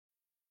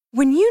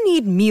When you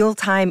need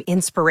mealtime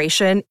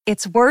inspiration,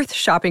 it's worth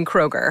shopping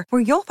Kroger,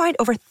 where you'll find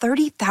over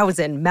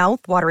 30,000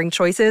 mouth-watering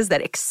choices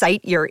that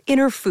excite your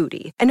inner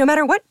foodie. And no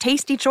matter what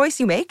tasty choice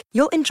you make,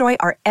 you'll enjoy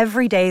our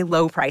everyday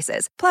low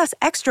prices, plus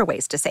extra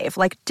ways to save,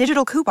 like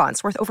digital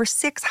coupons worth over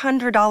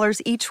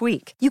 $600 each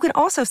week. You can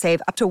also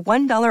save up to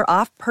 $1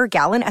 off per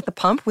gallon at the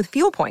pump with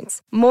fuel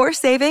points. More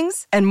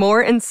savings and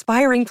more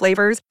inspiring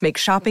flavors make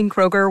shopping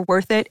Kroger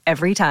worth it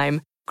every time.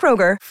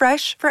 Kroger,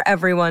 fresh for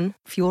everyone.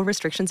 Fuel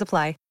restrictions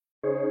apply.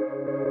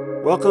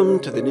 Welcome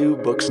to the New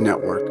Books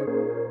Network.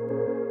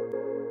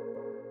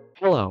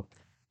 Hello,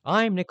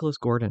 I'm Nicholas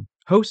Gordon,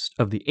 host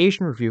of the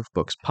Asian Review of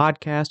Books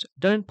podcast,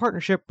 done in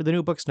partnership with the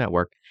New Books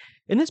Network.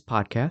 In this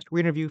podcast,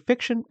 we interview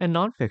fiction and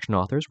nonfiction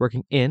authors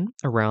working in,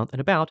 around, and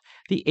about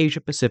the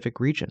Asia-Pacific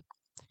region.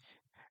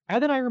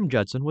 Adoniram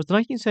Judson was the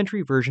 19th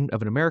century version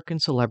of an American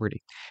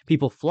celebrity.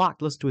 People flocked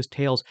to listen to his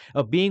tales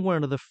of being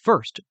one of the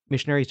first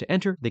missionaries to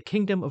enter the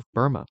Kingdom of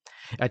Burma.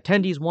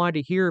 Attendees wanted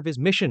to hear of his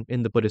mission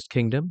in the Buddhist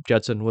kingdom.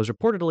 Judson was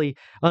reportedly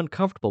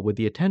uncomfortable with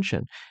the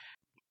attention.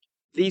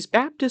 These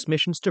Baptist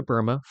missions to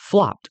Burma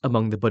flopped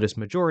among the Buddhist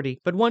majority,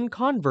 but won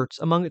converts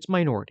among its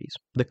minorities,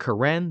 the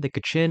Karen, the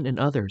Kachin, and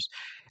others.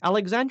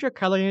 Alexandra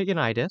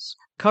Kaloyanides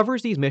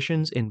covers these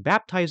missions in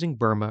Baptizing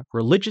Burma,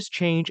 Religious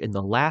Change in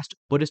the Last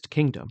Buddhist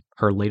Kingdom,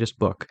 her latest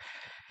book.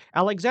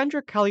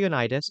 Alexandra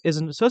Kaloyanides is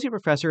an associate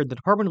professor in the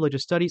Department of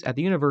Religious Studies at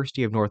the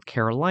University of North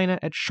Carolina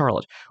at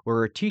Charlotte, where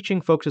her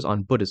teaching focuses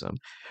on Buddhism.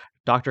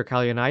 Dr.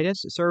 Kaloyanides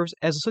serves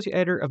as associate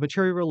editor of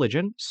Material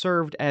Religion,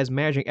 served as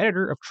managing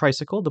editor of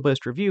Tricycle, the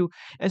Buddhist Review,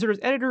 and served as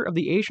editor of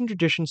the Asian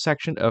Tradition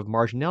section of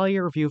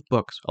Marginalia Review of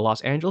Books, a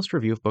Los Angeles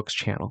Review of Books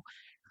channel.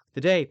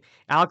 Today,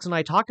 Alex and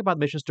I talk about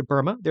missions to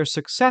Burma, their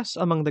success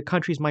among the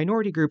country's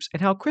minority groups,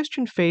 and how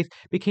Christian faith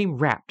became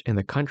wrapped in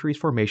the country's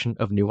formation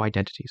of new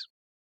identities.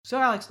 So,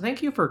 Alex,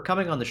 thank you for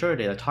coming on the show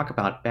today to talk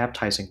about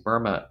Baptizing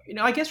Burma.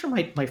 I guess for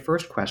my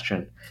first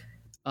question,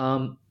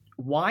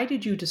 why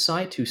did you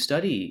decide to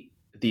study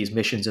these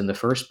missions in the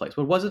first place?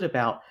 What was it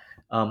about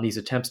these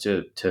attempts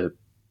to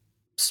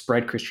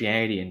spread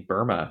Christianity in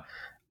Burma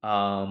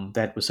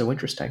that was so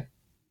interesting?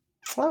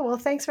 Oh, well,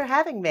 thanks for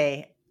having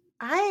me.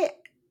 I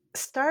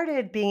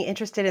started being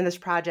interested in this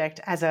project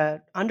as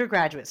an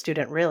undergraduate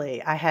student,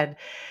 really. I had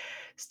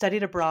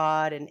studied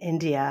abroad in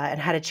India and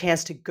had a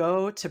chance to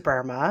go to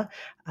Burma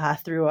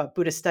through a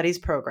Buddhist studies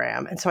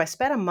program. And so I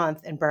spent a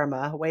month in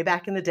Burma way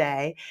back in the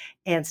day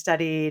and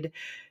studied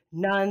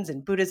nuns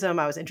and Buddhism.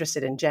 I was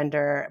interested in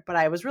gender, but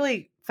I was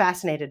really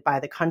fascinated by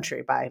the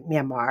country, by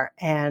Myanmar,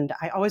 and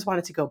I always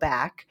wanted to go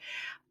back.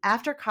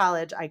 After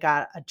college, I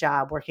got a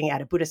job working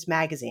at a Buddhist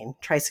magazine,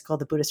 Tricycle,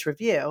 the Buddhist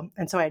Review.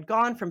 And so I had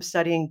gone from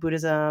studying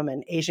Buddhism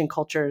and Asian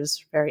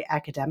cultures very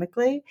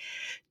academically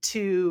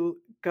to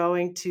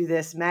going to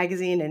this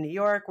magazine in New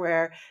York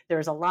where there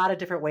was a lot of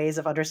different ways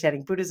of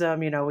understanding Buddhism.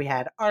 We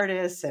had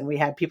artists and we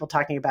had people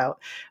talking about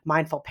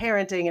mindful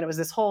parenting, and it was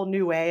this whole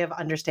new way of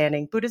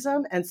understanding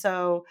Buddhism. And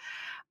so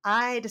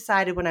I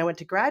decided when I went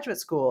to graduate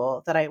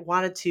school that I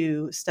wanted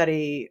to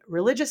study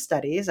religious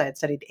studies. I had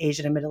studied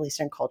Asian and Middle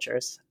Eastern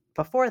cultures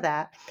before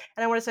that.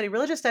 And I wanted to study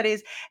religious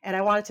studies. And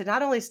I wanted to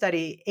not only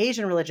study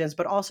Asian religions,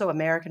 but also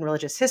American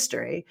religious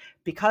history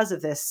because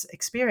of this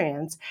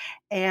experience.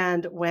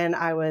 And when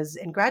I was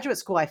in graduate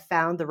school, I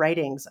found the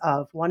writings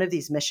of one of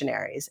these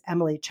missionaries,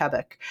 Emily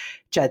Chubbuck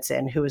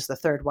Judson, who was the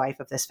third wife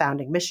of this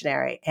founding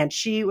missionary. And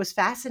she was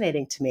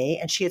fascinating to me.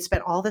 And she had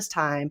spent all this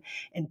time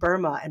in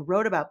Burma and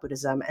wrote about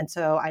Buddhism. And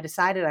so I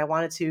decided I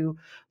wanted to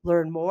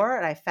learn more.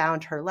 And I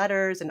found her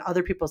letters and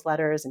other people's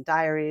letters and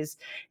diaries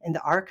in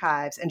the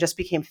archives and just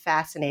became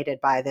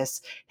fascinated by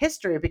this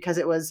history because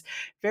it was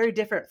very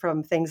different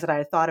from things that I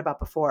had thought about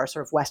before,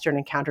 sort of Western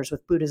encounters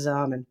with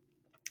Buddhism, and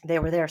they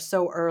were there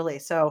so early.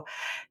 So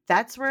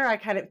that's where I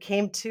kind of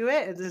came to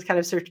it. It's this kind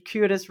of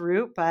circuitous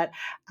route, but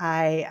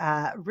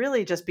I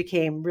really just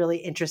became really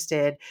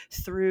interested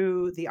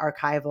through the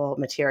archival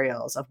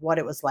materials of what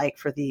it was like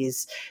for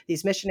these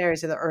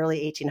missionaries in the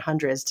early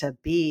 1800s to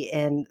be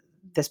in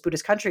this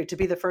Buddhist country, to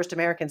be the first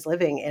Americans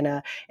living in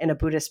a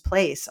Buddhist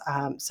place.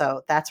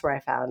 So that's where I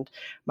found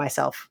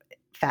myself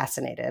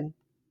fascinated.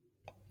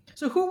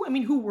 So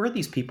who were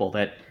these people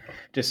that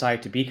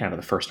decided to be kind of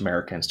the first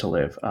Americans to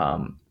live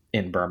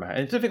in Burma?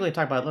 And specifically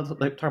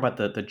let's talk about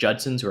the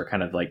Judsons, who are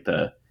kind of like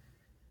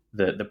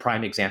the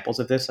prime examples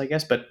of this, I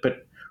guess. But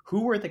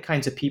who were the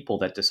kinds of people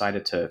that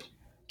decided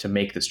to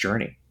make this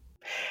journey?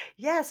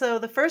 Yeah, so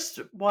the first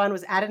one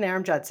was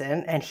Adoniram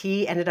Judson, and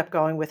he ended up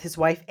going with his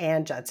wife,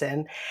 Ann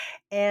Judson.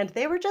 And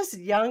they were just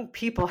young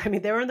people. I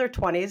mean, they were in their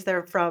 20s.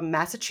 They're from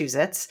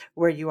Massachusetts,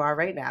 where you are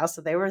right now.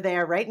 So they were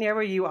there right near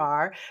where you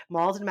are,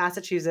 Malden,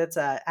 Massachusetts.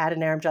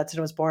 Adoniram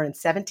Judson was born in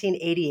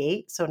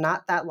 1788, so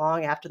not that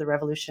long after the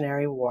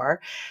Revolutionary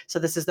War. So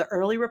this is the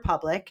early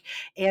Republic.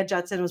 Ann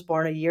Judson was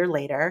born a year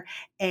later.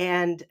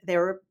 And they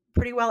were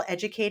pretty well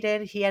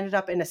educated. He ended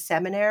up in a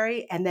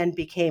seminary and then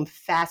became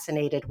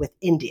fascinated with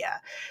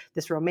India,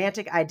 this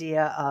romantic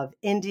idea of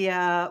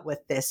India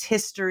with this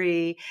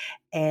history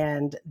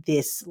and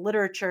this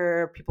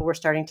literature. People were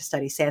starting to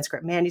study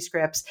Sanskrit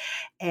manuscripts.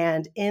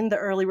 And in the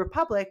early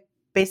Republic,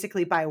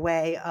 basically by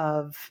way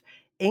of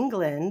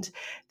England,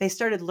 they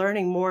started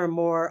learning more and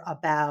more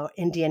about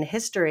Indian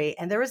history.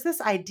 And there was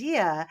this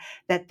idea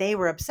that they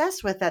were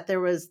obsessed with,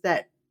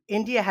 that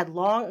India had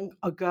long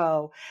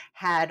ago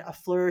had a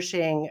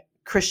flourishing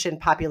Christian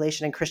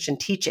population and Christian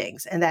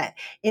teachings, and that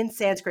in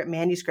Sanskrit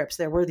manuscripts,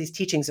 there were these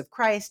teachings of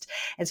Christ.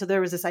 And so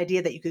there was this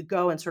idea that you could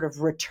go and sort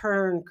of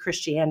return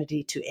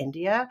Christianity to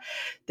India.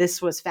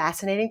 This was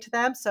fascinating to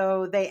them.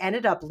 So they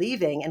ended up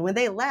leaving. And when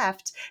they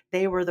left,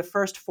 they were the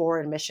first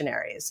foreign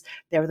missionaries.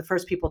 They were the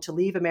first people to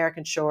leave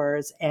American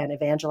shores and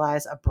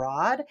evangelize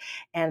abroad.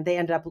 And they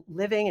ended up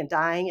living and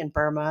dying in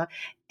Burma.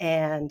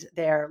 And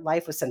their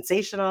life was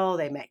sensational.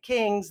 They met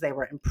kings. They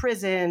were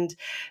imprisoned.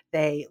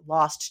 They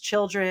lost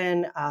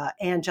children.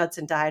 Anne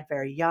Judson died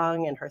very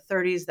young, in her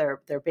 30s.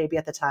 Their baby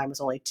at the time was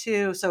only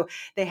 2. So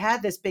they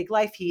had this big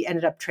life. He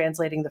ended up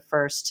translating the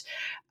first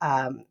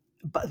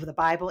the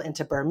Bible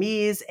into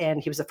Burmese,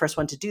 and he was the first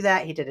one to do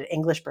that. He did an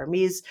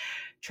English-Burmese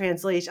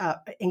translation,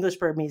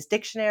 English-Burmese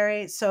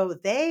dictionary. So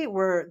they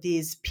were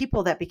these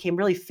people that became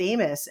really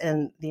famous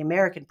in the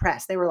American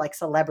press. They were like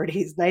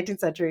celebrities,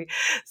 19th century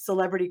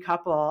celebrity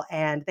couple,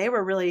 and they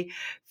were really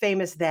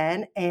famous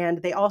then.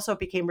 And they also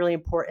became really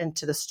important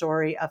to the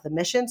story of the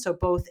mission. So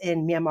both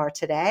in Myanmar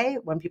today,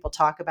 when people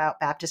talk about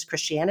Baptist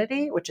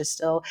Christianity, which is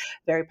still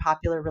a very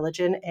popular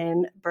religion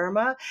in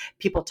Burma,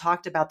 people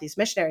talked about these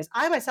missionaries.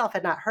 I myself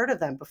had not heard of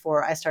them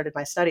before I started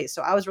my studies.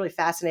 So I was really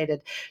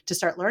fascinated to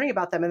start learning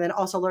about them, and then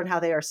also learn how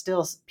they are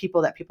still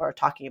people that people are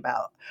talking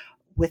about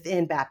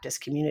within Baptist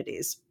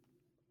communities.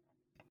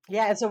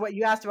 Yeah. And so what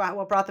you asked about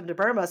what brought them to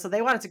Burma. So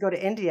they wanted to go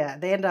to India.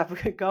 They ended up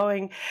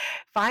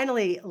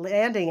finally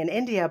landing in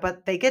India,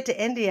 but they get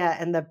to India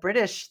and the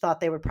British thought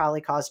they would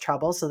probably cause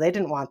trouble. So they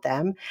didn't want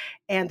them.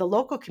 And the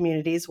local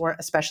communities weren't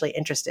especially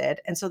interested.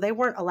 And so they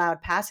weren't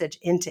allowed passage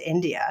into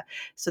India.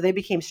 So they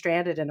became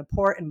stranded in a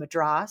port in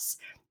Madras.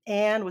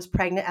 Anne was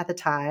pregnant at the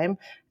time.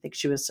 I think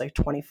she was like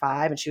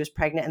 25 and she was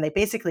pregnant, and they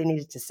basically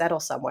needed to settle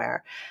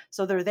somewhere.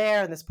 So they're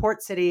there in this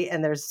port city,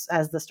 and there's,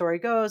 as the story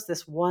goes,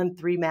 this one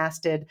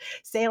 3-masted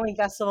sailing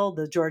vessel,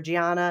 the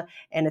Georgiana,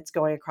 and it's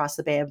going across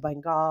the Bay of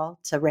Bengal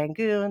to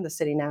Rangoon, the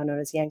city now known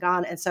as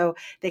Yangon. And so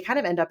they kind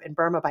of end up in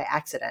Burma by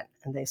accident,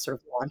 and they sort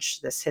of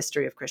launch this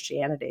history of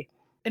Christianity.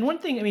 And one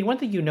thing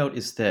you note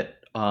is that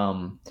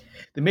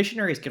the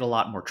missionaries get a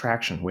lot more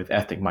traction with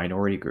ethnic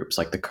minority groups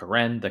like the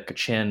Karen, the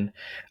Kachin,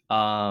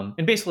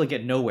 and basically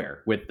get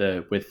nowhere with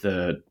the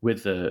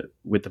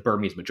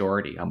Burmese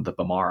majority, the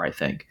Bamar, I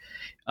think.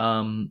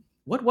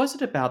 What was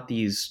it about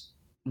these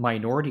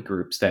minority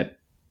groups that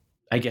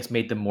I guess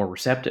made them more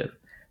receptive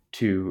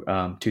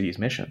to these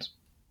missions?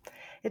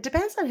 It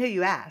depends on who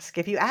you ask.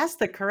 If you ask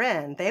the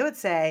Karen, they would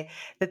say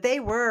that they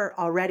were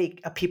already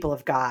a people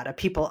of God, a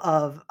people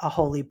of a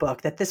holy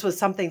book, that this was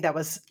something that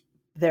was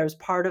there's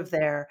part of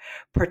their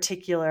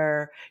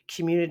particular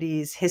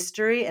community's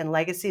history and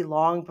legacy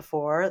long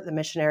before the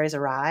missionaries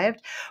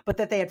arrived, but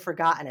that they had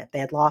forgotten it. They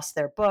had lost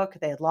their book,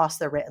 they had lost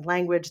their written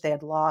language, they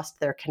had lost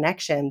their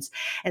connections.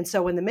 And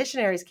so when the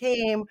missionaries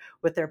came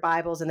with their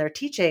Bibles and their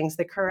teachings,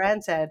 the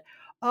Karen said,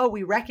 oh,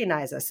 we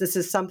recognize this. This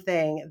is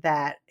something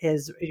that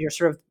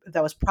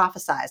that was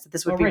prophesized, that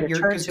this would be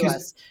returned to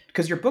us.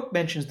 Because your book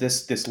mentions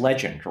this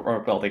legend,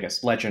 or well, I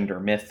guess legend or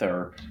myth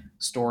or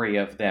story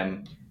of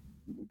them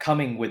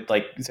coming with,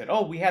 like you said,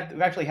 oh, we've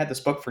actually had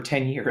this book for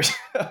 10 years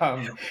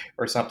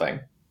or something.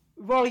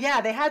 Well, yeah,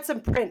 they had some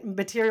print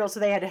material, so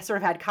they had sort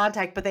of had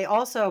contact, but they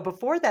also,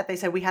 before that, they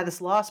said we had this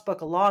lost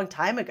book a long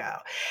time ago,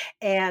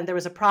 and there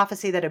was a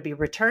prophecy that it would be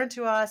returned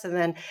to us. And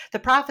then the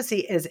prophecy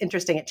is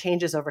interesting. It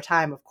changes over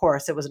time, of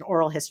course. It was an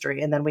oral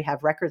history, and then we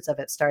have records of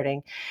it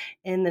starting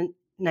in the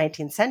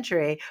 19th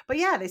century. But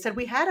yeah, they said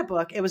we had a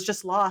book, it was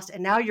just lost,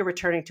 and now you're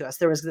returning to us.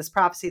 There was this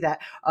prophecy that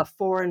a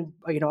foreign,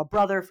 a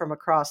brother from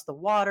across the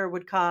water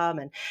would come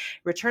and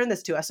return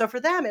this to us. So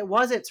for them, it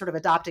wasn't sort of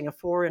adopting a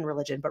foreign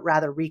religion, but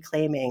rather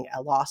reclaiming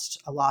a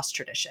lost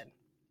tradition.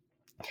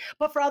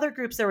 But for other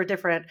groups, there were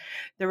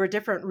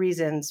different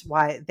reasons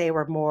why they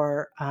were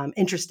more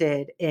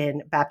interested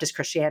in Baptist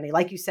Christianity.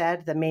 Like you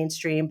said, the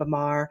mainstream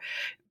Bamar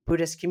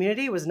Buddhist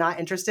community was not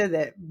interested.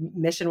 That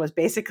mission was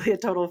basically a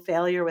total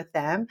failure with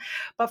them.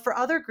 But for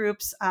other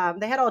groups,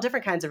 they had all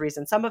different kinds of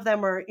reasons. Some of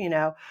them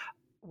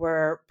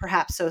were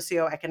perhaps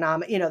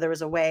socioeconomic. There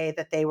was a way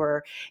that they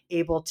were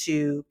able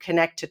to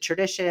connect to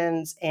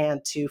traditions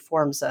and to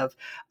forms of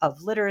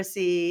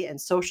literacy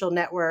and social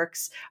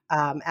networks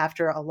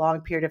after a long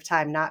period of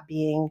time not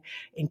being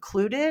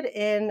included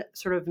in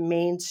sort of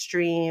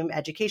mainstream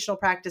educational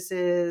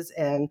practices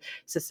and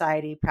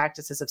society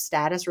practices of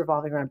status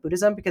revolving around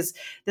Buddhism, because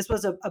this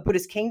was a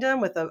Buddhist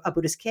kingdom with a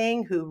Buddhist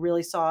king who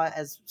really saw it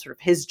as sort of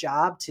his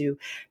job to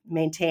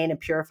maintain and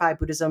purify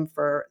Buddhism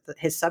for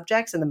his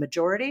subjects and the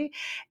majority.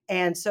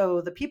 And so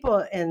the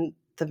people in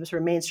the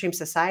sort of mainstream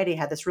society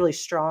had this really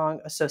strong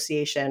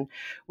association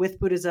with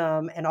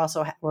Buddhism, and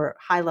also were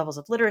high levels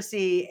of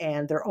literacy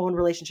and their own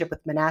relationship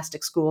with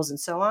monastic schools and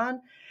so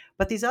on.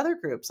 But these other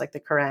groups like the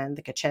Karen,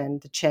 the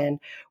Kachin, the Chin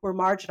were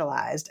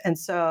marginalized. And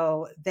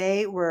so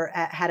they were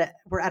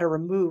at a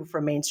remove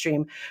from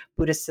mainstream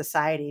Buddhist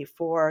society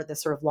for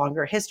this sort of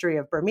longer history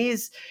of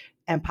Burmese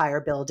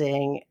empire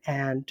building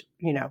and,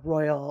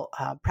 royal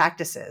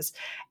practices.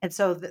 And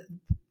so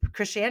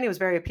Christianity was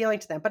very appealing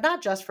to them, but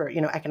not just for,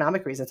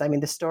 economic reasons. I mean,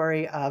 the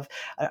story of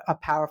a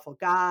powerful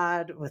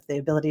God with the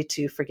ability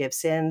to forgive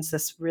sins,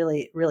 this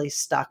really, really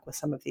stuck with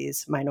some of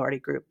these minority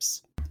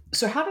groups.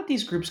 So how did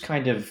these groups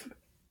kind of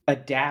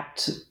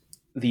adapt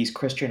these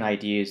Christian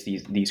ideas,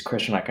 these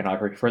Christian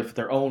iconography for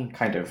their own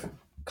kind of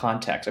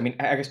context? I mean,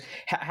 I guess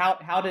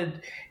how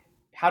did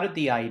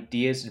the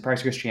ideas and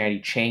practice of Christianity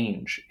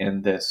change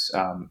in this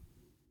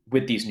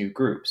with these new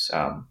groups?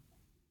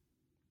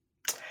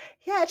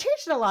 Yeah, it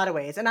changed in a lot of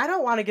ways. And I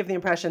don't want to give the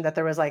impression that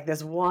there was like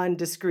this one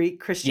discrete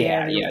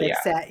Christianity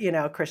that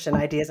set, Christian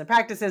ideas and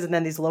practices, and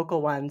then these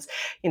local ones,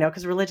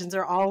 because religions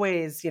are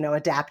always,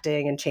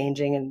 adapting and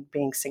changing and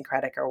being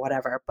syncretic or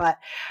whatever. But,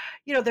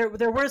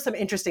 there were some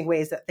interesting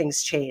ways that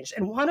things changed.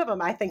 And one of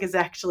them, I think,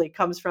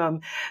 comes from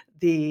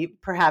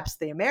perhaps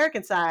the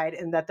American side,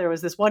 in that there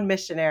was this one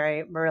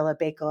missionary, Marilla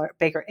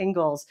Baker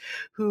Ingalls,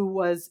 who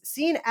was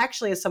seen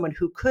actually as someone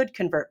who could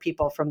convert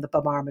people from the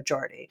Bamar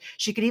majority.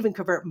 She could even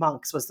convert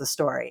monks, was the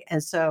story.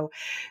 And so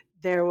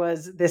there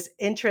was this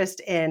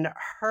interest in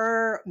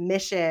her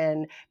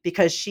mission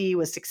because she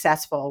was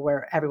successful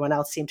where everyone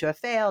else seemed to have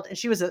failed. And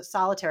she was a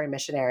solitary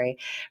missionary.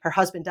 Her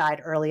husband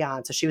died early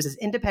on. So she was this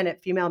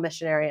independent female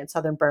missionary in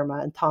southern Burma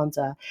and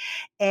Tanza.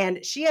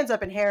 And she ends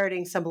up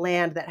inheriting some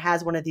land that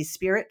has one of these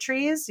spirit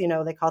trees.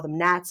 They call them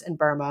nats in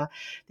Burma.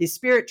 These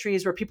spirit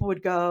trees where people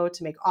would go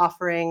to make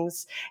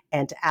offerings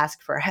and to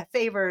ask for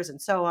favors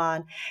and so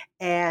on.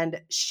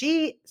 And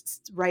she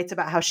writes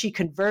about how she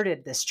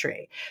converted this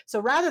tree. So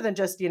rather than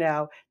just,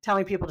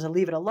 telling people to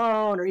leave it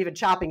alone or even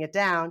chopping it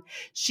down,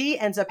 she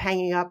ends up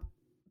hanging up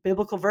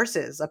biblical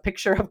verses, a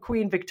picture of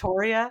Queen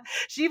Victoria.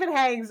 She even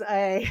hangs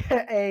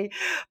a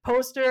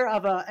poster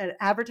of an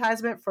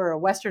advertisement for a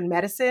Western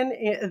medicine.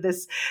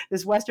 This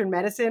Western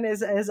medicine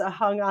is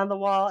hung on the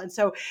wall. And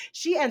so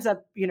she ends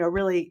up,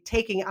 really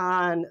taking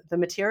on the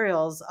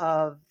materials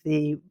of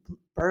the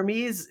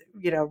Burmese,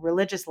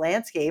 religious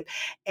landscape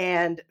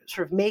and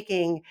sort of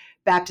making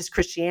Baptist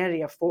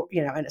Christianity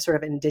a sort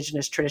of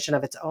indigenous tradition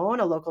of its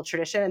own, a local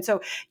tradition. And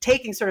so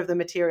taking sort of the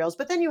materials,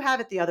 but then you have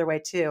it the other way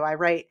too. I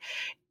write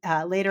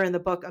later in the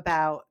book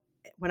about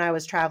when I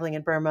was traveling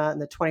in Burma in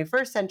the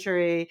 21st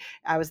century.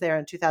 I was there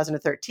in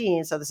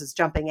 2013. So this is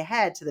jumping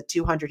ahead to the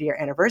 200-year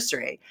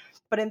anniversary.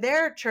 But in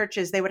their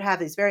churches, they would have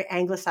these very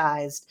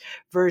anglicized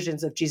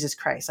versions of Jesus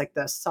Christ, like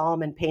the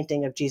Solomon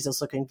painting of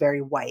Jesus looking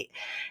very white.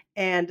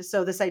 And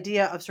so this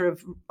idea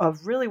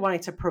of really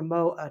wanting to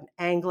promote an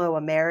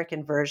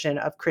Anglo-American version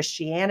of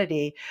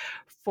Christianity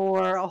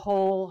for a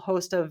whole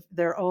host of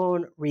their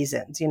own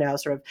reasons,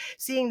 sort of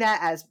seeing that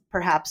as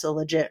perhaps a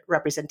legit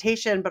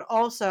representation, but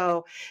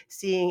also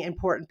seeing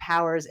important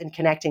powers in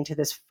connecting to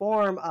this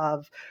form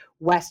of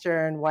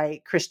Western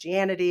white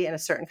Christianity in a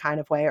certain kind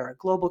of way, or a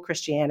global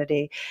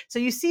Christianity. So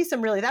you see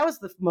that was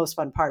the most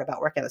fun part about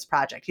working on this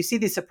project. You see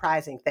these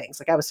surprising things.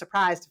 Like I was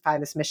surprised to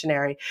find this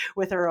missionary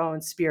with her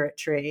own spirit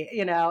tree,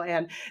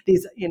 and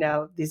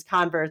these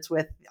converts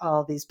with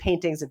all these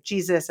paintings of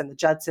Jesus and the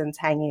Judsons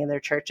hanging in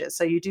their churches.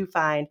 So you do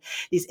find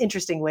these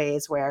interesting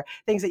ways where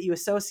things that you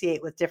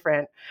associate with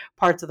different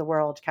parts of the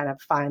world kind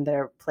of find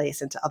their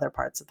place into other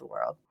parts of the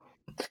world.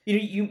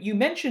 You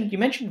mentioned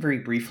very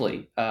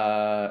briefly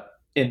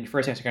in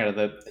first answer kind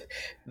of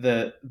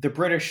the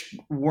British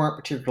weren't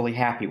particularly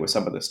happy with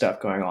some of the stuff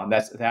going on.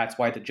 That's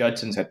why the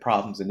Judsons had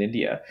problems in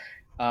India.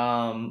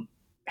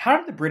 How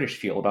did the British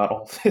feel about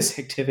all this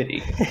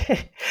activity?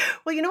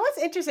 Well, what's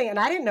interesting, and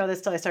I didn't know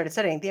this till I started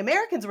studying, the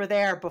Americans were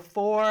there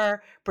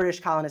before British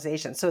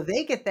colonization. So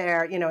they get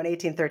there, in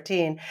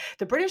 1813.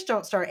 The British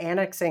don't start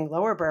annexing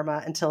Lower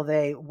Burma until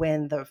they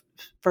win the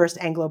first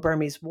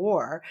Anglo-Burmese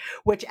War,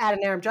 which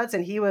Adoniram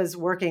Judson, he was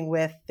working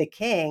with the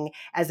king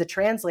as a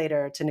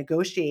translator to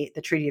negotiate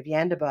the Treaty of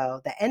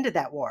Yandabo that ended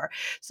that war.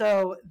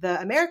 So the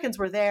Americans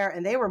were there,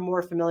 and they were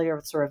more familiar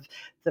with sort of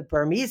the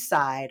Burmese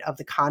side of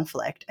the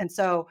conflict. And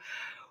so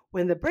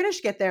when the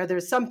British get there,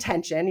 there's some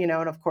tension, and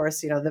of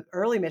course, the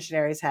early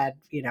missionaries had,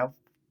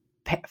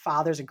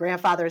 fathers and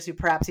grandfathers who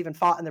perhaps even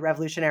fought in the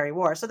Revolutionary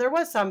War. So there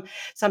was some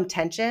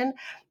tension.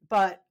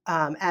 But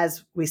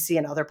as we see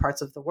in other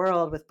parts of the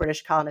world with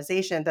British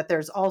colonization, that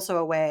there's also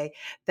a way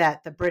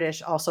that the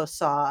British also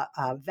saw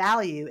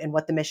value in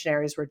what the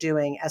missionaries were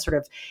doing as sort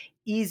of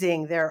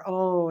easing their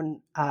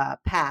own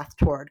path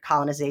toward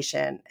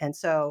colonization. And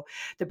so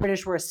the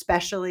British were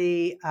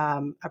especially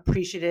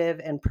appreciative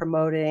in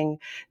promoting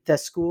the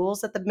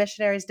schools that the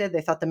missionaries did.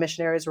 They thought the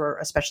missionaries were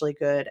especially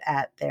good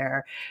at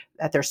their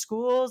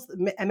schools.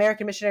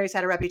 American missionaries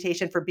had a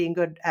reputation for being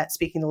good at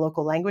speaking the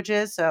local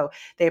languages, so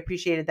they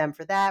appreciated them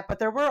for that. But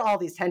there were all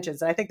these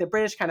tensions, and I think the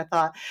British kind of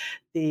thought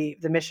the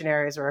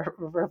missionaries were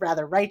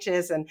rather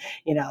righteous, and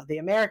the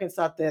Americans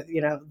thought that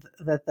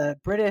that the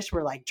British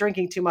were like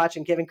drinking too much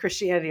and giving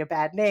Christianity a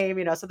bad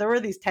name. So there were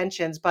these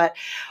tensions, but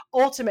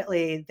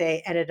ultimately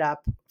they ended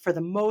up, for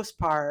the most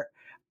part,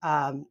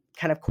 kind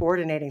of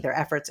coordinating their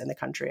efforts in the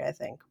country, I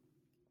think.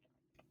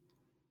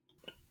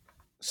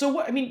 So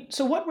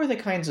what were the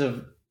kinds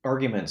of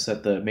arguments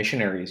that the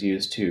missionaries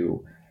used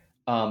to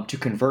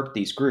convert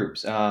these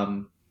groups?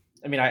 I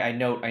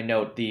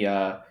note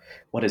the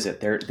what is it?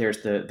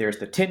 There's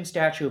the tin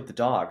statue of the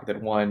dog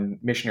that one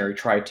missionary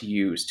tried to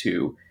use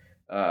to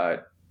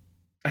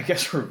I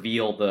guess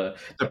reveal the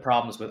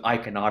problems with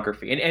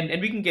iconography,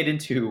 and we can get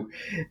into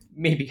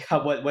maybe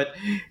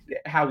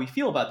how we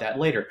feel about that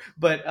later.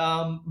 But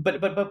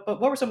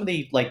what were some of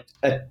the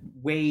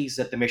ways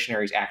that the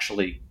missionaries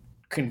actually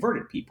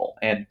converted people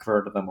and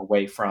converted them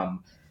away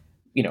from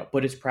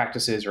Buddhist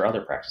practices or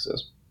other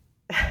practices?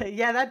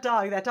 Yeah, that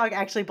dog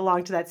actually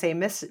belonged to that same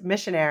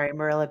missionary,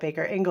 Marilla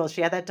Baker Ingalls.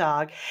 She had that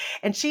dog,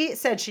 and she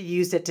said she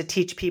used it to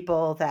teach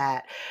people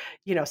that,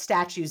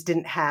 statues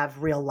didn't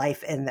have real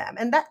life in them.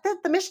 And that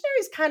the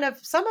missionaries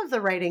some of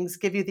the writings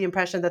give you the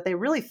impression that they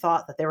really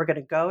thought that they were going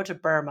to go to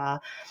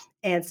Burma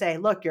and say,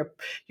 look,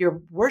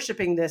 you're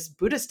worshiping this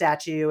Buddha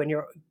statue and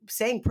you're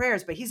saying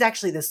prayers, but he's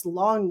actually this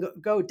long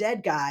ago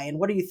dead guy. And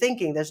what are you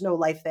thinking? There's no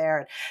life there.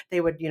 And they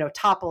would,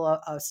 topple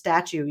a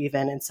statue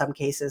even in some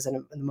cases,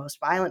 in the most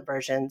violent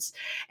versions,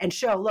 and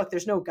show, look,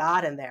 there's no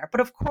God in there.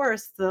 But of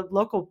course, the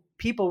local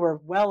people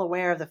were well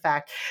aware of the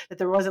fact that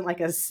there wasn't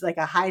like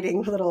a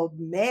hiding little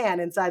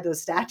man inside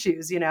those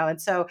statues,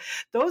 And so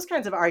those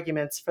kinds of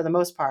arguments, for the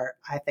most part,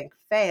 I think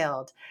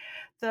failed.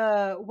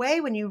 The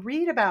way when you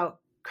read about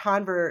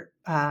convert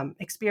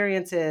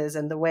experiences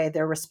and the way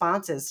their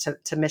responses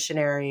to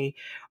missionary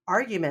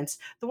arguments,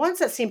 the ones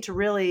that seem to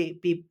really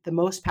be the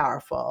most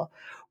powerful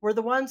were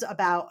the ones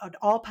about an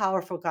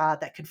all-powerful God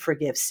that could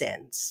forgive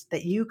sins,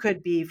 that you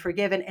could be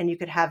forgiven and you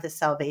could have this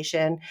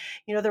salvation.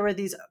 There were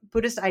these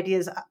Buddhist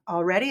ideas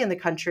already in the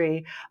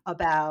country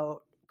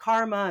about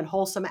karma and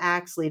wholesome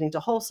acts leading to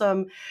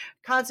wholesome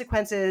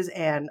consequences,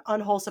 and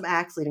unwholesome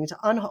acts leading to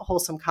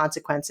unwholesome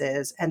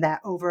consequences, and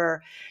that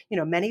over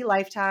many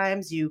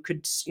lifetimes you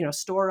could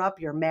store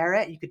up your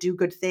merit, you could do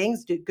good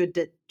things, do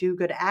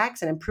good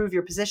acts and improve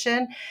your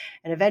position,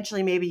 and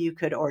eventually maybe you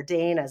could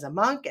ordain as a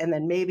monk, and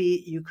then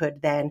maybe you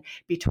could then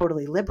be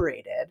totally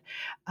liberated.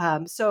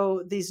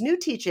 So these new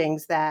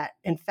teachings that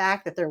in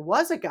fact that there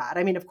was a God,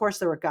 of course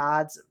there were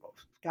gods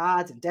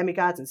and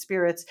demigods and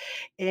spirits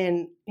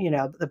in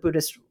the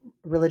Buddhist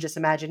religious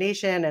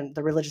imagination and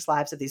the religious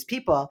lives of these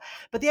people,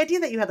 but the idea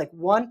that you had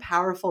one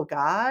powerful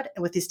God,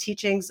 and with these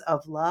teachings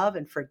of love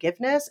and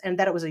forgiveness, and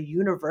that it was a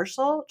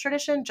universal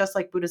tradition, just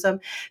like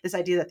Buddhism, this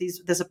idea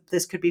that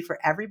this could be for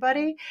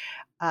everybody,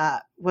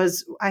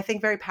 was, I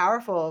think, very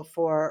powerful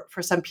for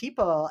some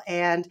people.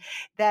 And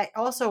that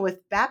also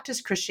with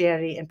Baptist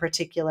Christianity in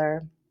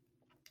particular,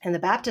 in the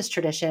Baptist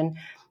tradition,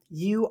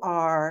 you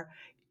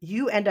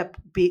end up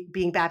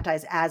being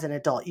baptized as an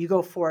adult. You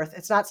go forth.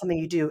 It's not something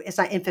you do. It's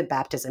not infant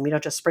baptism. You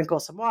don't just sprinkle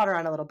some water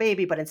on a little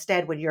baby, but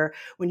instead when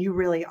you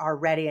really are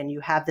ready and you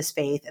have this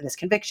faith and this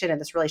conviction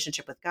and this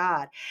relationship with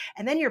God,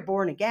 and then you're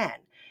born again.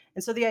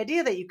 And so the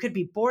idea that you could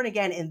be born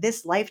again in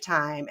this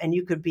lifetime and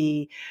you could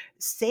be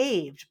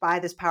saved by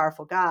this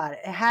powerful God,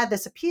 it had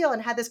this appeal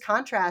and had this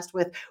contrast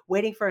with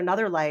waiting for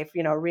another life,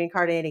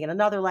 reincarnating in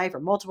another life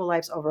or multiple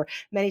lives over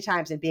many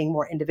times and being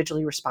more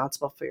individually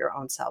responsible for your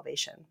own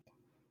salvation.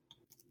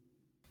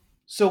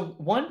 So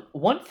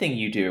one thing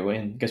you do,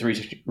 and because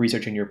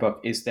research in your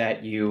book, is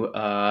that you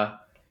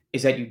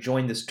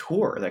join this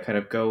tour that kind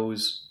of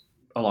goes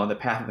along the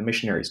path that the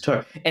missionaries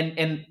took.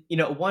 And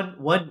one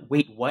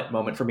wait what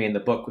moment for me in the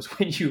book was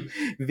when you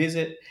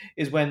visit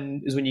is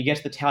when you get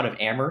to the town of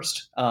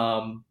Amherst.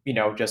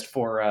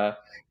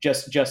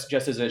 Just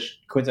as a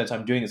coincidence,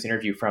 I'm doing this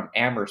interview from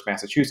Amherst,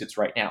 Massachusetts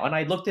right now, and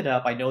I looked it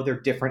up. I know they're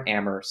different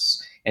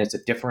Amhersts, and it's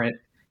a different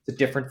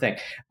thing.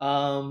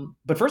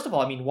 But first of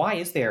all, why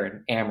is there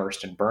an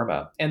Amherst in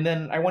Burma? And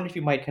then I wonder if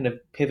you might kind of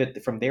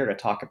pivot from there to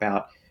talk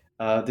about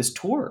this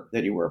tour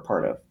that you were a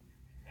part of.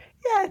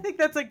 Yeah, I think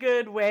that's a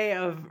good way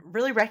of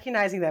really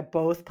recognizing that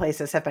both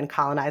places have been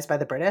colonized by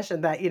the British,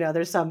 and that,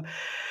 there's some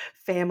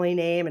family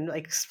name and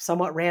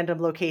somewhat random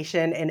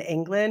location in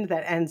England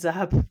that ends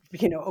up,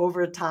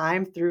 over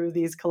time through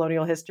these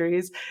colonial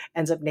histories,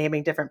 ends up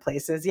naming different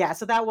places. Yeah,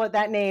 so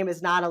that name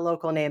is not a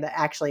local name. That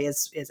actually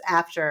is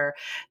after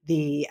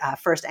the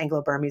First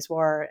Anglo-Burmese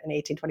War in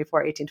 1824,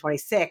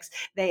 1826.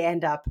 They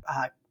end up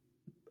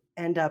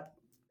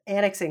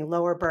annexing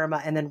Lower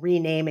Burma and then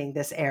renaming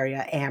this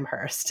area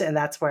Amherst, and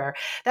that's where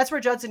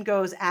Judson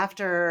goes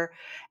after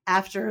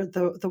after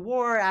the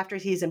war, after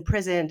he's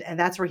imprisoned, and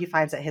that's where he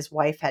finds that his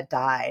wife had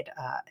died.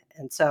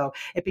 And so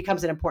it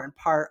becomes an important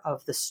part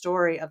of the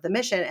story of the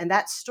mission. And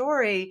that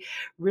story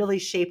really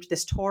shaped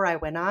this tour I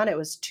went on. It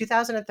was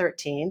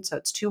 2013, so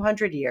it's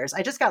 200 years.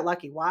 I just got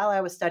lucky. While I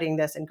was studying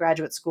this in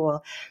graduate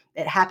school,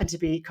 it happened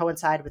to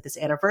coincide with this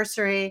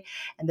anniversary.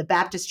 And the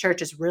Baptist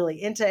Church is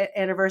really into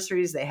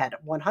anniversaries. They had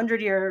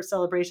 100-year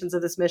celebrations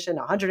of this mission,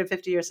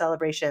 150-year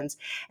celebrations.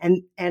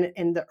 And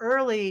in the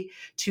early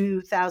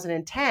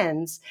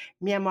 2010s,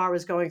 Myanmar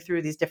was going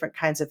through these different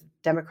kinds of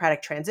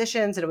democratic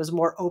transitions, and it was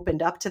more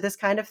opened up to this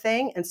kind of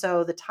thing. And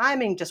so the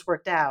timing just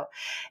worked out.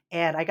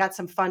 And I got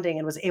some funding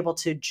and was able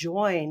to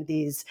join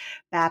these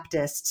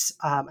Baptists,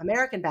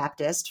 American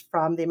Baptists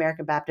from the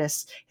American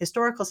Baptist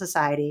Historical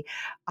Society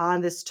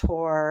on this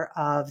tour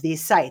of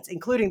these sites,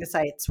 including the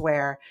sites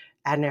where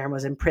Adoniram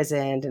was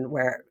imprisoned and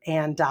where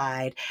Anne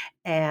died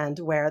and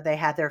where they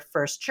had their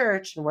first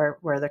church and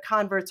where the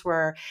converts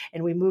were.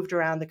 And we moved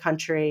around the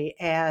country.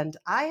 And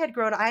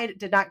I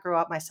did not grow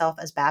up myself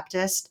as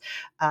Baptist.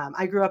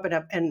 I grew up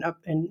in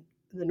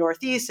the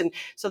Northeast. And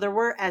so there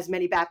weren't as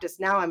many Baptists.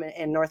 Now I'm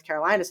in North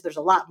Carolina, so there's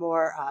a lot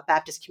more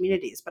Baptist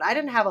communities. But I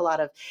didn't have a lot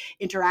of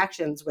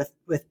interactions with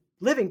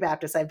living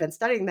Baptists. I've been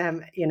studying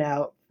them,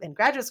 in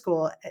graduate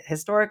school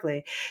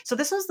historically. So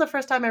this was the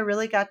first time I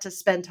really got to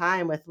spend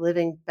time with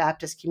living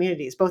Baptist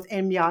communities, both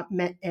in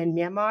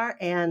Myanmar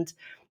and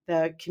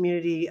the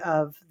community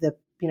of the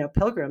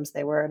pilgrims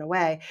they were, in a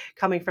way,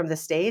 coming from the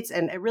States.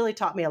 And it really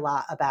taught me a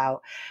lot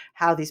about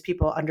how these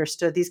people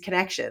understood these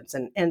connections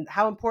and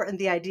how important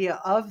the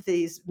idea of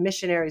these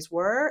missionaries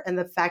were, and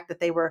the fact that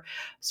they were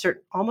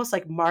almost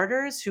like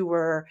martyrs who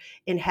were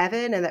in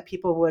heaven, and that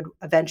people would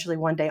eventually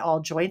one day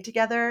all join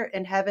together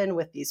in heaven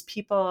with these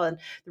people, and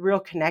the real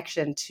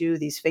connection to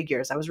these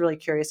figures. I was really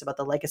curious about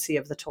the legacy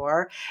of the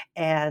tour,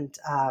 and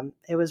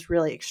it was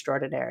really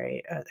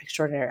extraordinary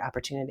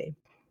opportunity.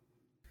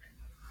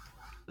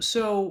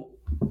 So,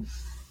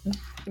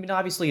 I mean,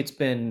 obviously, it's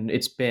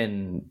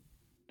been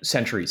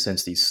centuries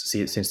since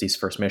these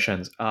first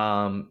missions.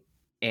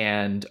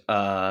 And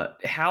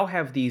how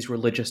have these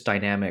religious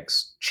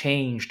dynamics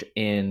changed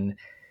in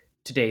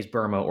today's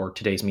Burma or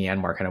today's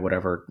Myanmar, kind of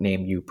whatever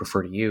name you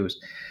prefer to use?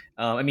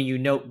 I mean, you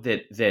note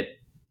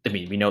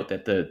we note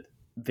that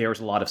there's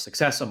a lot of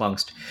success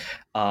amongst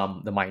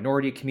the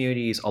minority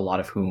communities, a lot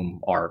of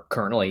whom are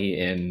currently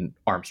in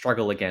armed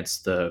struggle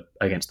against the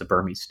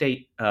Burmese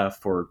state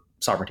for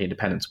sovereignty,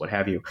 independence, what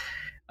have you.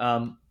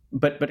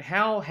 But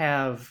how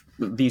have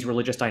these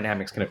religious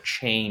dynamics kind of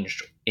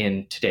changed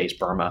in today's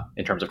Burma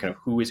in terms of kind of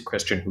who is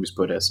Christian, who's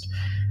Buddhist,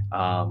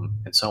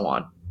 and so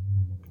on?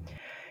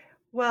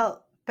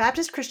 Well,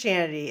 Baptist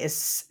Christianity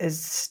is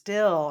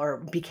still, or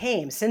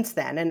became since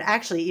then, and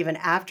actually even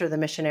after the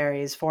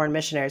foreign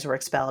missionaries were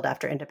expelled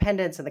after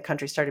independence and the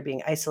country started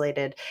being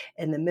isolated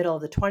in the middle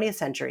of the 20th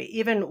century,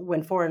 even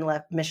when foreign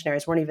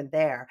missionaries weren't even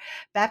there,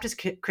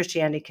 Baptist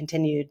Christianity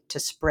continued to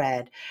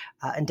spread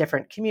in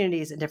different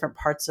communities in different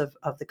parts of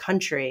the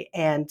country.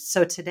 And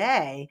so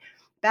today,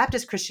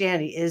 Baptist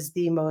Christianity is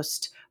the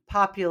most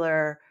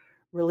popular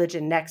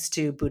religion next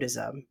to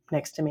Buddhism,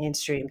 next to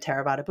mainstream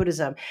Theravada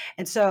Buddhism.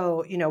 And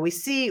so, we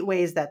see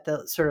ways that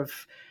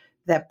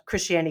that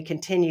Christianity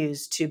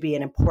continues to be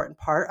an important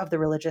part of the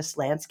religious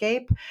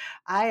landscape.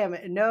 I am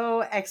no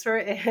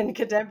expert in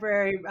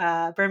contemporary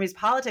Burmese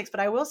politics, but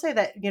I will say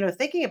that,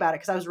 thinking about it,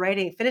 because I was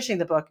finishing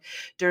the book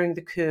during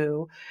the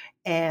coup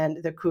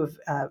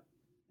of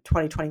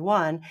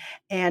 2021,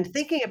 and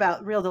thinking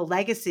about the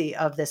legacy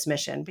of this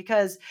mission,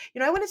 because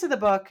I went into the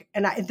book,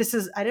 and I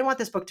didn't want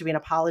this book to be an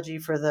apology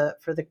for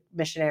the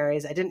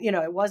missionaries. I didn't,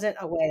 it wasn't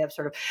a way of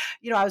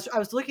I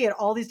was looking at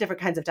all these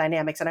different kinds of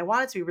dynamics, and I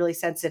wanted to be really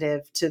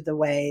sensitive to the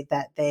way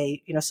that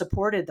they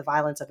supported the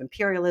violence of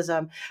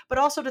imperialism, but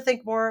also to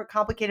think more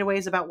complicated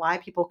ways about why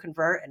people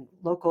convert, and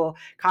local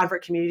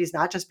convert communities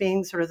not just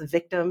being the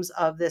victims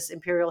of this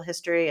imperial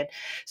history. And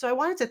so I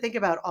wanted to think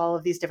about all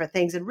of these different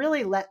things and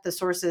really let the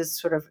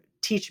sources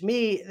teach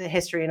me the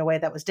history in a way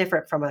that was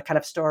different from a kind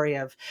of story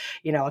of,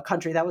 a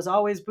country that was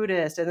always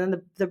Buddhist, and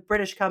then the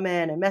British come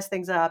in and mess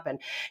things up, and,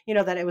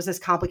 that it was this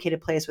complicated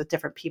place with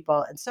different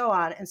people and so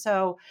on. And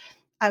so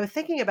I was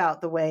thinking about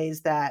the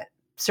ways that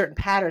certain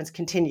patterns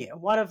continue.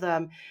 One of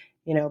them,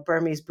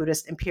 Burmese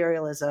Buddhist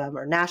imperialism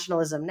or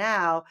nationalism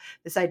now,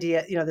 this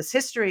idea, this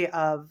history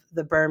of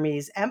the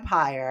Burmese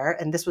Empire,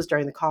 and this was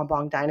during the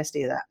Kambong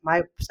dynasty, that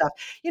my stuff,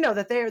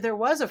 that there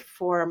was a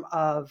form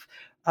of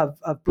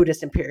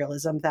Buddhist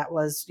imperialism that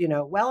was,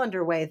 well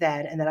underway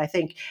then. And that I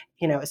think,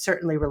 is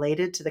certainly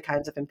related to the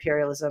kinds of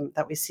imperialism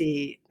that we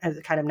see,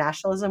 the kind of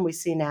nationalism we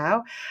see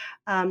now.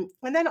 And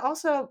then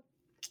also,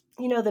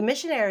 the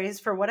missionaries,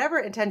 for whatever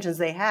intentions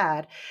they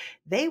had,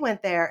 they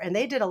went there and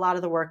they did a lot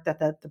of the work that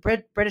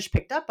the British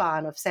picked up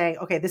on, of saying,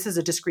 okay, this is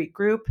a discrete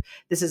group.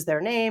 This is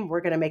their name. We're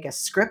going to make a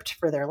script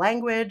for their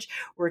language.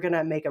 We're going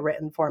to make a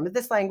written form of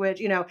this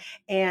language,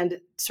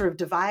 and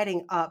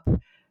dividing up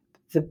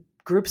the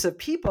groups of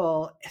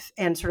people,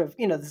 and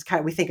this kind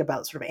of, we think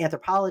about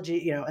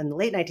anthropology, in the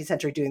late 19th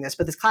century doing this,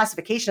 but this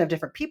classification of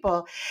different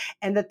people,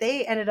 and that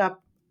they ended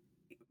up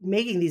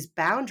making these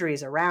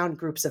boundaries around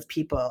groups of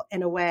people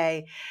in a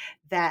way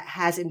that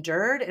has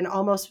endured and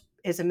almost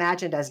is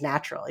imagined as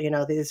natural.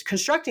 These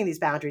constructing these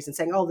boundaries and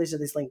saying, oh, these are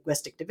these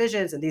linguistic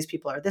divisions and these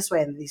people are this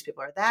way and these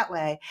people are that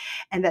way.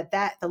 And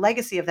that the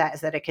legacy of that is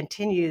that it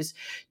continues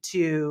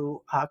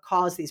to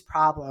cause these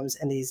problems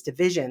and these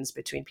divisions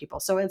between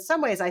people. So in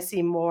some ways, I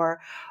see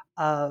more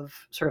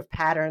of sort of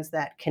patterns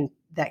that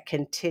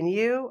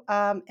continue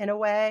in a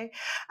way.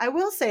 I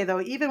will say,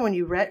 though, even when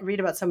you read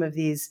about some of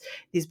these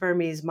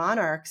Burmese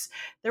monarchs,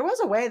 there was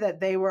a way that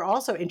they were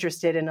also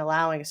interested in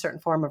allowing a certain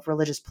form of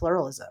religious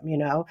pluralism.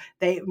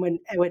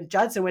 When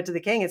Judson went to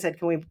the king and said,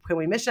 "Can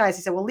we missionize?"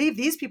 He said, "Well, leave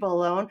these people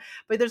alone,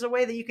 but there's a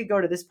way that you could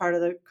go to this part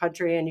of the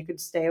country and you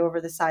could stay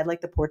over this side,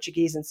 like the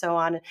Portuguese and so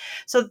on."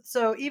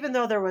 So even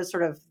though there was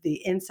sort of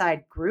the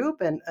inside group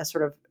and a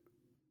sort of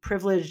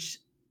privileged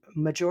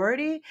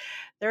majority,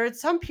 there are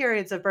some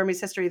periods of Burmese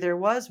history there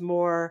was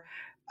more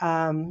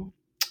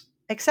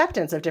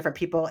acceptance of different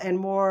people and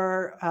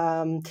more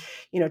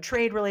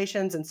trade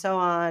relations and so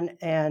on,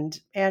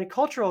 and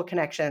cultural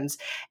connections.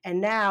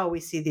 And now we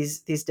see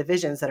these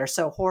divisions that are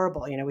so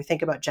horrible. We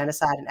think about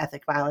genocide and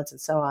ethnic violence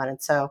and so on.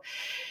 And so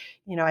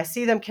I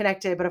see them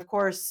connected, but of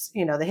course,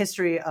 the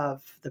history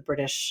of the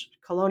British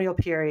colonial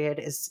period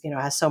is,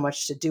 has so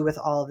much to do with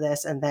all of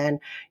this. And then,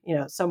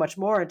 so much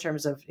more in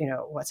terms of,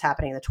 what's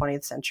happening in the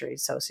 20th century,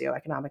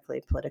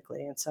 socioeconomically,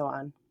 politically, and so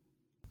on.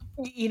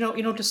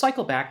 To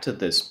cycle back to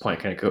this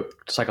point, kind of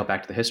cycle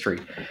back to the history.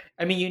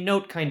 I mean, you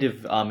note kind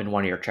of in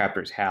one of your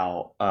chapters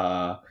how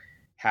a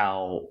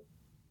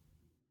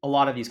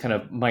lot of these kind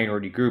of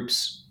minority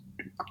groups,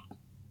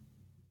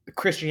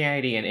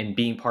 Christianity and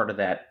being part of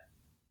that,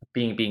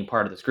 being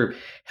part of this group,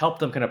 helped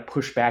them kind of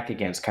push back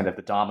against kind of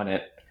the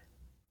dominant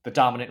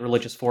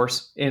religious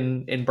force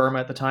in Burma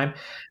at the time.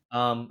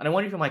 And I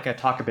wonder if you might kind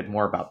of talk a bit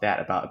more about that,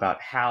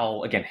 about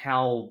how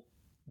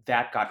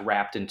that got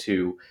wrapped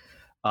into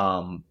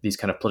these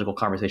kind of political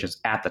conversations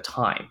at the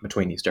time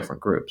between these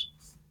different groups.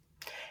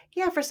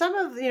 Yeah, for some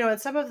of in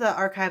some of the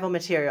archival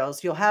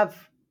materials, you'll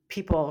have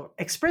people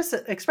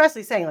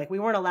expressly saying, like, we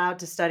weren't allowed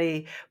to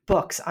study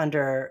books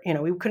under,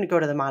 we couldn't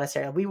go to the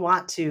monastery. We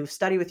want to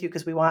study with you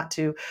because we want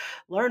to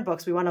learn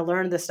books. We want to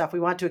learn this stuff. We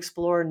want to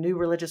explore new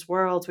religious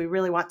worlds. We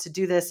really want to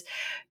do this,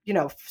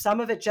 some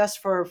of it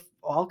just for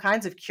all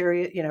kinds of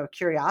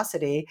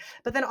curiosity,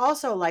 but then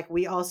also, like,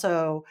 we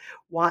also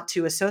want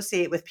to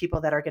associate with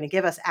people that are going to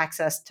give us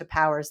access to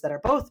powers that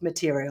are both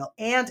material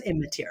and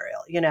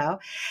immaterial,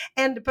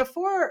 And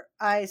before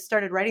I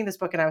started writing this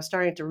book and I was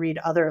starting to read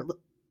other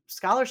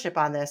scholarship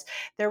on this,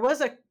 there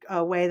was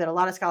a way that a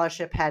lot of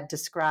scholarship had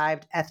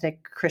described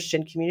ethnic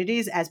Christian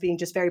communities as being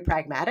just very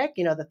pragmatic,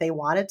 that they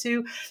wanted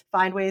to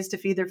find ways to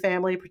feed their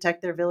family,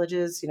 protect their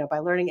villages, by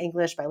learning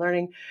English, by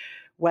learning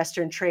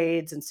Western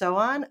trades and so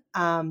on.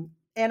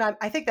 And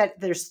I think that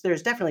there's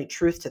definitely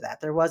truth to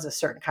that. There was a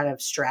certain kind of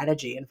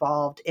strategy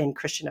involved in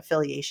Christian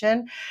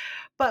affiliation.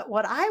 But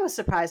what I was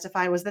surprised to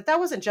find was that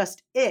wasn't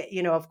just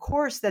it. Of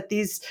course, that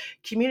these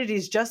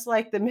communities, just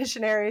like the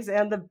missionaries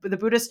and the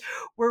Buddhists,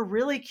 were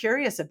really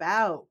curious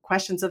about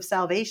questions of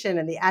salvation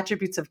and the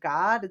attributes of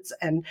God.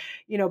 And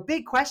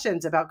big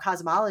questions about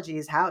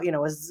cosmologies. How,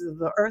 is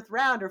the earth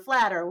round or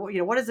flat? Or,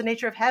 what is the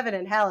nature of heaven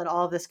and hell and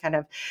all this kind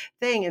of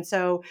thing. And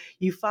so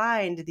you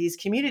find these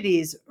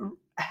communities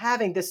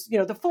having this,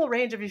 the full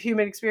range of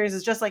human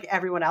experiences, just like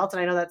everyone else.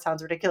 And I know that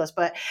sounds ridiculous,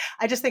 but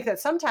I just think that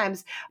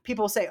sometimes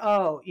people say,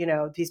 oh,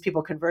 these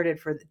people converted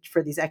for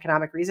these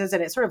economic reasons.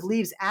 And it sort of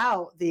leaves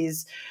out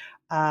these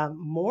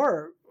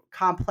more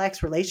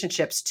complex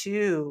relationships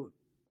to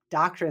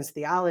doctrines,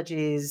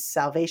 theologies,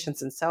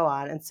 salvations, and so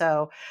on. And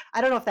so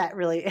I don't know if that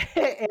really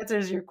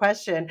answers your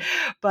question,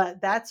 but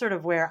that's sort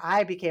of where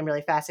I became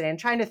really fascinated and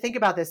trying to think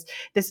about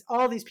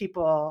all these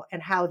people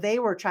and how they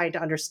were trying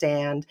to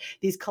understand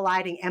these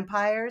colliding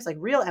empires, like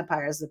real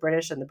empires, the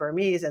British and the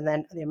Burmese, and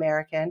then the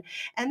American,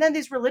 and then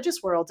these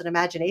religious worlds and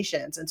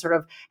imaginations, and sort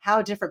of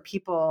how different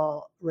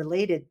people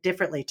related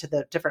differently to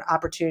the different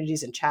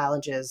opportunities and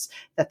challenges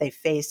that they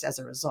faced as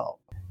a result.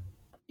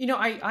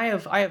 I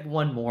have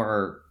one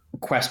more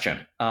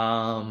question.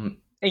 And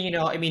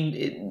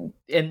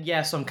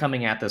yes, I'm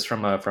coming at this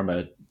from a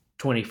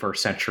 21st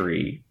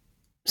century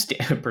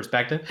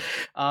perspective.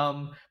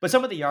 But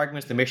some of the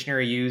arguments the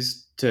missionary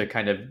used to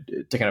kind of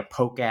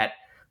poke at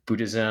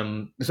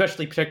Buddhism,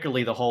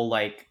 particularly the whole,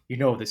 like,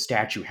 the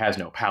statue has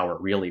no power,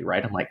 really,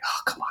 right? I'm like,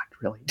 oh, come on,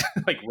 really?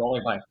 Like,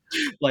 rolling my,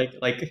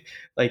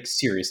 like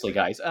seriously,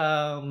 guys.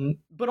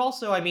 But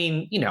also, I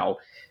think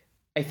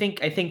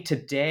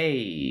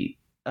today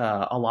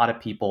a lot of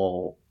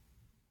people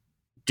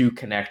do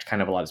connect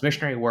kind of a lot of this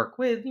missionary work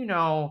with,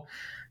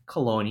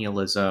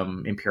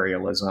 colonialism,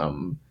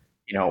 imperialism,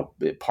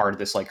 part of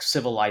this like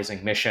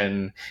civilizing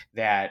mission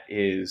that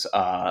is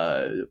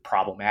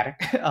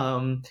problematic.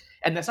 And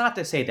that's not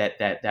to say that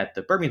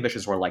the Burmese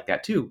missions were like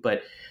that too,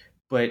 but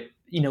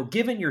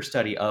given your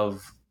study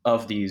of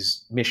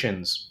these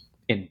missions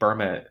in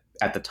Burma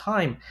at the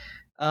time,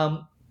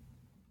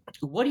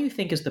 what do you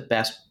think is the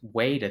best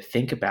way to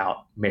think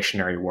about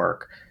missionary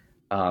work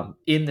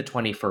in the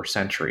 21st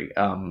century?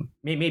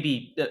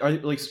 Maybe, or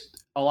at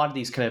least a lot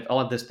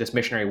of this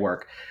missionary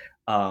work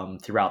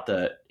throughout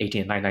the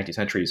 18th and 19th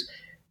centuries.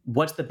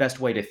 What's the best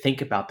way to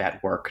think about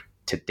that work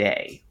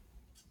today?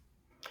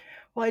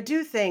 Well, I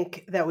do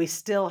think that we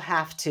still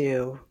have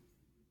to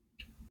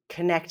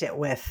connect it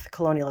with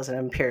colonialism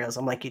and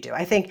imperialism like you do.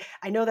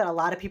 I know that a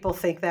lot of people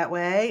think that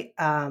way,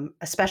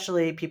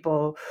 especially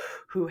people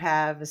who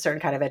have a certain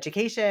kind of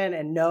education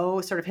and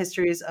know sort of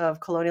histories of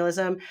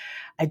colonialism.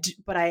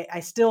 But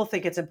I still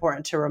think it's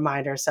important to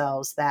remind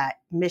ourselves that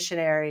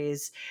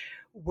missionaries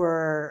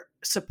were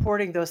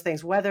supporting those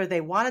things, whether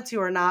they wanted to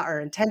or not, or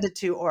intended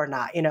to or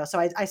not. So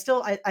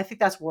I think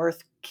that's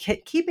worth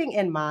keeping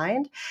in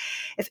mind.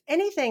 If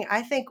anything,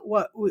 I think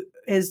what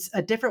is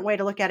a different way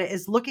to look at it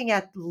is looking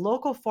at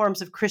local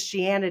forms of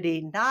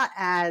Christianity not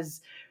as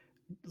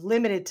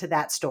limited to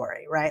that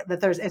story, right?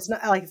 It's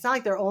not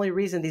like the only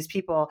reason these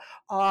people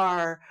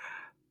are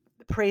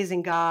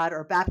praising God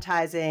or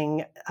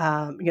baptizing,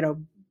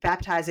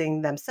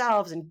 baptizing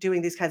themselves and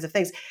doing these kinds of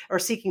things or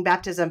seeking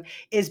baptism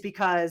is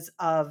because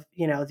of,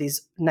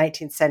 these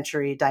 19th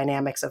century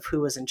dynamics of who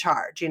was in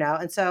charge,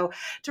 And so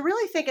to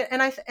really think,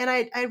 and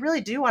I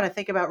really do want to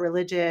think about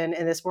religion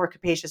in this more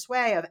capacious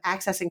way of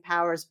accessing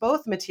powers,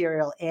 both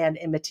material and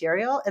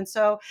immaterial. And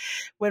so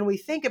when we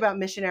think about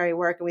missionary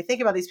work and we think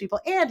about these people,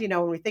 and,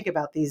 when we think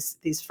about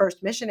these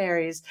first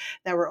missionaries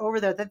that were over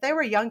there, that they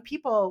were young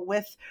people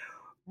with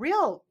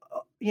real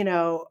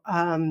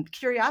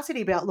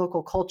curiosity about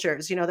local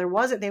cultures.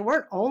 They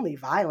weren't only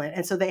violent.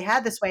 And so they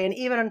had this way. And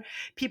even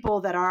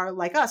people that are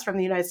like us from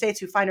the United States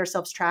who find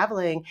ourselves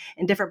traveling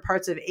in different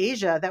parts of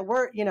Asia that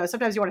were,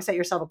 sometimes you want to set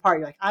yourself apart.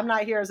 You're like, I'm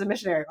not here as a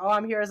missionary. Oh,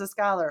 I'm here as a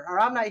scholar, or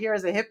I'm not here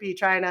as a hippie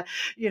trying to,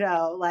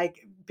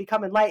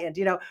 become enlightened.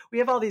 We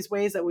have all these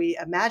ways that we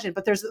imagine,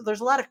 but there's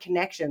a lot of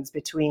connections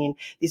between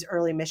these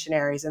early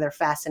missionaries and their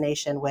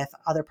fascination with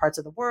other parts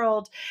of the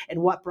world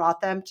and what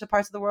brought them to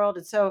parts of the world.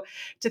 And so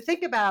to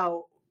think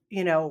about,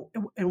 in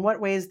what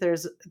ways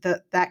there's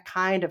that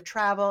kind of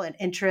travel and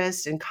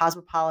interest in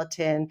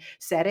cosmopolitan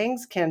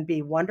settings can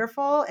be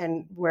wonderful,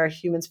 and where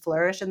humans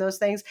flourish in those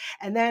things.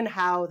 And then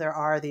how there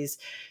are these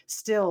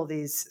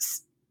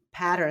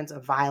patterns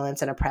of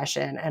violence and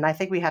oppression. And I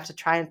think we have to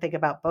try and think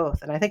about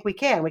both. And I think we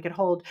could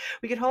hold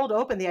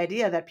open the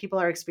idea that people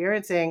are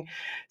experiencing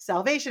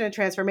salvation and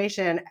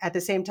transformation at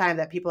the same time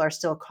that people are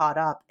still caught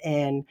up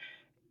in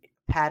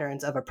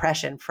patterns of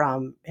oppression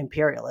from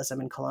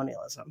imperialism and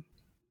colonialism.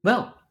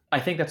 Well,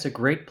 I think that's a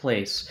great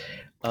place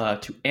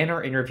to end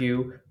our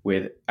interview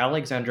with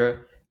Alexandra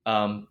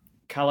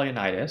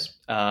Kaloyanides,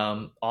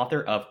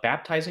 author of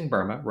Baptizing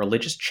Burma,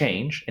 Religious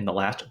Change in the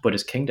Last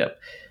Buddhist Kingdom.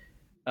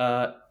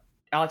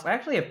 Alex, I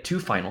actually have two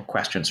final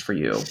questions for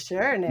you.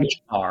 Sure, Nick.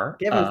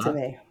 Give them to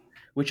me.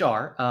 Which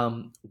are,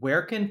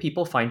 where can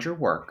people find your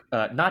work?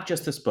 Not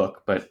just this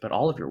book, but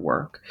all of your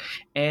work.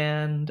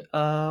 And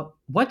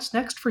what's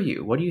next for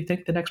you? What do you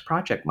think the next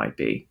project might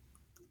be?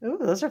 Ooh,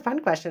 those are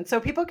fun questions. So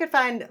people could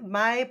find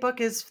my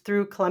book is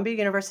through Columbia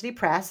University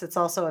Press. It's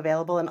also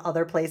available in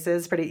other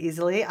places pretty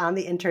easily on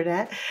the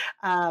internet.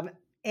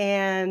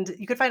 And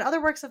you could find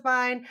other works of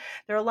mine.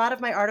 There are a lot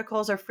of my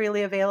articles are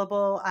freely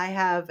available. I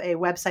have a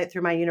website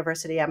through my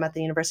university. I'm at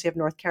the University of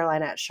North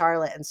Carolina at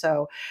Charlotte. And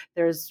so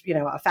there's,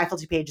 a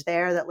faculty page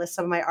there that lists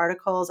some of my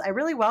articles. I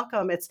really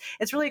welcome. It's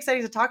really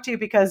exciting to talk to you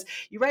because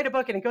you write a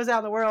book and it goes out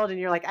in the world and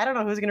you're like, I don't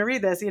know who's going to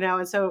read this,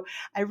 And so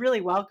I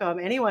really welcome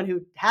anyone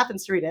who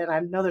happens to read it. And I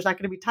know there's not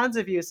going to be tons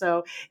of you.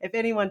 So if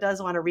anyone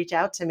does want to reach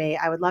out to me,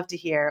 I would love to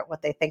hear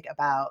what they think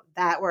about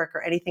that work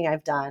or anything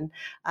I've done.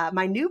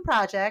 My new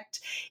project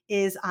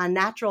is on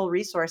natural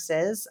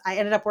resources. I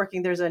ended up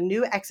there's a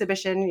new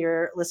exhibition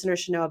your listeners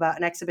should know about,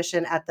 an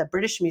exhibition at the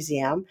British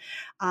Museum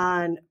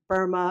on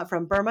Burma,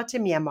 from Burma to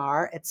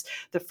Myanmar. It's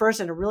the first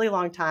in a really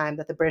long time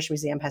that the British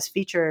Museum has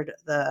featured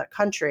the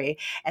country.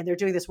 And they're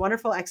doing this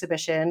wonderful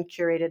exhibition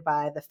curated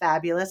by the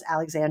fabulous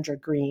Alexandra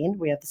Green.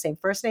 We have the same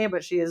first name,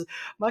 but she is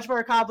much more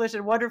accomplished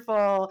and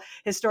wonderful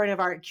historian of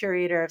art,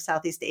 curator of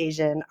Southeast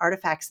Asian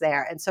artifacts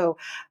there. And so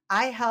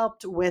I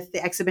helped with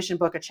the exhibition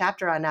book, a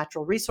chapter on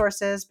natural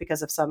resources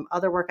because of some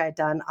other work I'd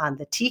done on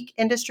the teak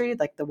industry,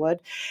 like the wood.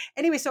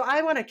 Anyway, so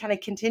I want to kind of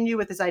continue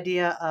with this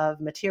idea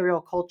of material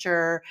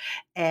culture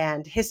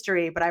and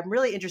history, but I'm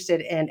really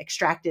interested in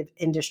extractive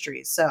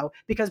industries. So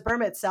because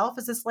Burma itself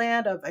is this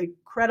land of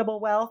incredible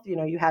wealth,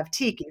 you have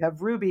teak, you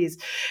have rubies,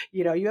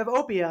 you have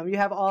opium, you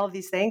have all of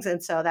these things.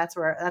 And so that's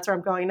where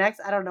I'm going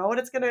next. I don't know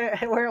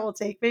where it will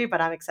take me,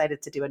 but I'm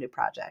excited to do a new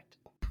project.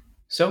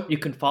 So you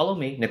can follow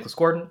me, Nicholas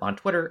Gordon, on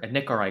Twitter at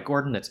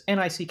NickRIGordon. That's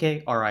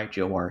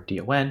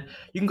NickRIGordon.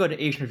 You can go to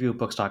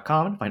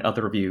AsianReviewBooks.com and find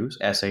other reviews,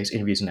 essays,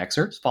 interviews, and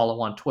excerpts. Follow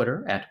on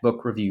Twitter at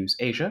Book Reviews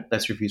Asia.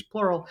 That's reviews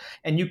plural.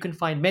 And you can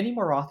find many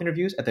more author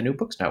interviews at the New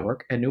Books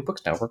Network at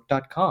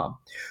newbooksnetwork.com.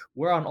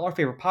 We're on all our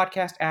favorite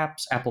podcast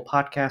apps, Apple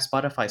Podcasts,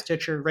 Spotify,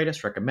 Stitcher. Rate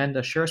us, recommend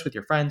us, share us with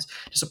your friends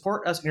to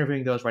support us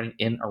interviewing those writing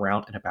in,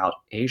 around, and about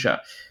Asia.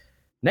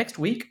 Next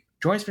week,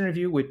 join us for an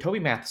interview with Toby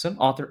Matheson,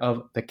 author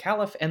of The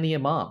Caliph and the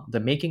Imam,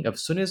 The Making of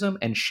Sunnism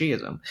and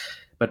Shiism.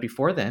 But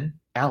before then,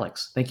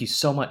 Alex, thank you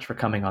so much for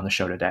coming on the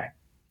show today.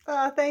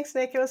 Thanks,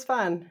 Nick. It was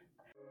fun.